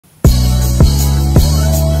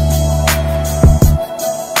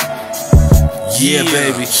Yeah,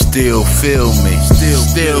 baby. Still feel me. Still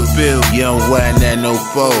feel me.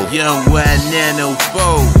 YoungY904.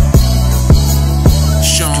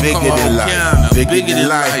 YoungY904. Bigger than life. Bigger than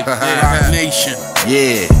life. Rock Nation.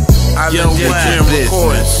 Yeah. YoungY904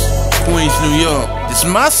 Recordings. Queens, New York. It's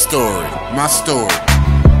my story. My story.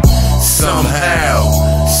 Somehow,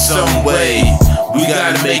 some way, we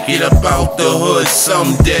gotta make it up out the hood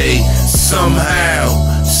someday. Somehow,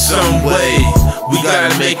 some way, we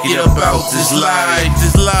gotta make it up out this life.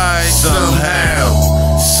 Somehow,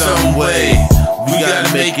 some way, we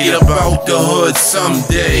gotta make it up out the hood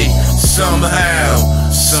someday. Somehow,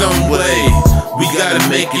 some way, we gotta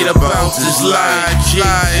make it up out this life.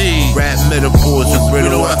 Rap metaphors and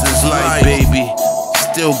riddle out this life, baby.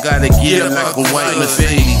 Still gotta get it like a white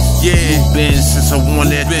baby. Yeah, been since I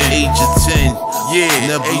won at the age of 10. Yeah,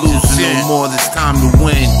 never losing no more. This time to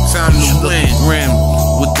win. Time to win. Grim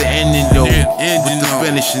with the ending though, with the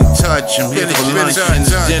finishing touch. I'm here for lunch and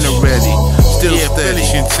the dinner ready. Still steady.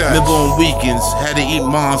 Live on weekends. Had to eat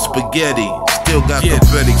mom's spaghetti. Still got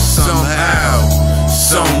prophetic somehow,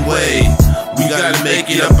 some way. We gotta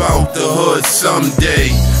make it up out the hood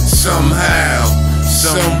someday. Somehow,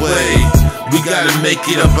 some way. We gotta make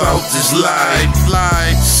it about this life.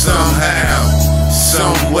 Somehow,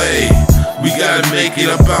 some way. We gotta make it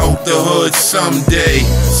about the hood someday.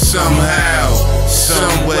 Somehow,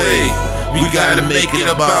 some way. We gotta make it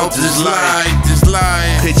about this life.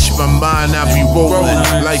 Pitch my mind, I be rolling.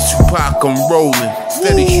 Like Tupac, I'm rolling.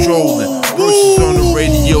 Steady strolling. Verses on the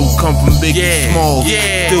radio come from big and small.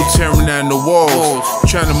 Still tearing down the walls.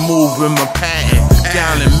 Trying to move in my patent.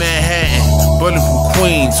 Down in Manhattan. Running from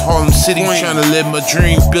Queens, Harlem City, trying to live my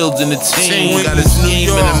dream, building a team. Got a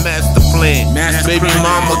scheme and a master plan. Baby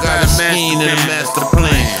mama got a scheme and a master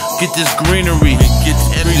plan. Get this greenery,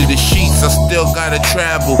 empty the sheets, I still gotta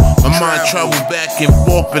travel. My mind travel back and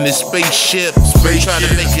forth in this spaceship. Try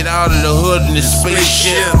to make it out of the hood in this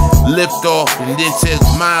spaceship. Lift off and then take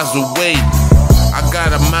miles away. I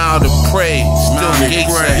got a mile to pray, still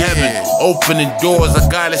gates of heaven, opening doors, I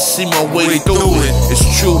gotta see my way through it. It's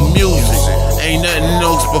true music, ain't nothing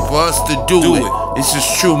else but for us to do it. It's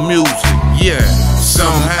just true music, yeah.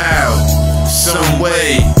 Somehow, some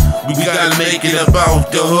way, we gotta make it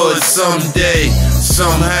about the hood someday.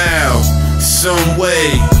 Somehow, some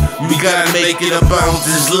way, we gotta make it about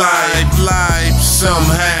this life.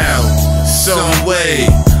 Somehow, some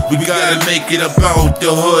way. We gotta make it about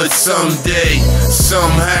the hood someday.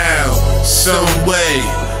 Somehow, some way.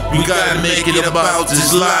 We gotta make it about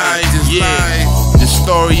this life. Yeah, the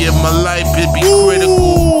story of my life, it be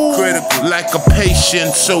critical. Like a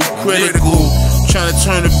patient, so critical. Trying to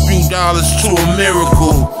turn a few dollars to a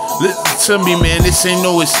miracle. Listen to me, man, this ain't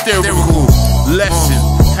no hysterical lesson.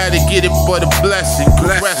 Had to get it for the blessing,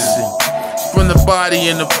 caressing from the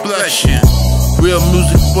body and the flesh. Real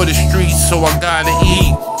music for the streets, so I gotta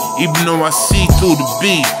eat. Even though I see through the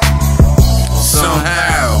beat.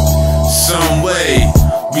 Somehow, some way,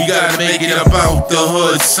 we gotta make it about the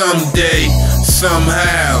hood someday.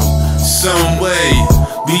 Somehow, some way,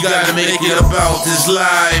 we gotta make it about this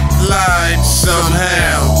life.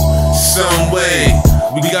 Somehow, some way,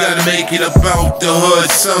 we gotta make it about the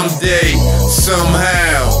hood someday.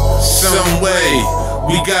 Somehow, some way,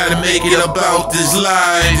 we gotta make it about this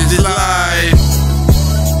life.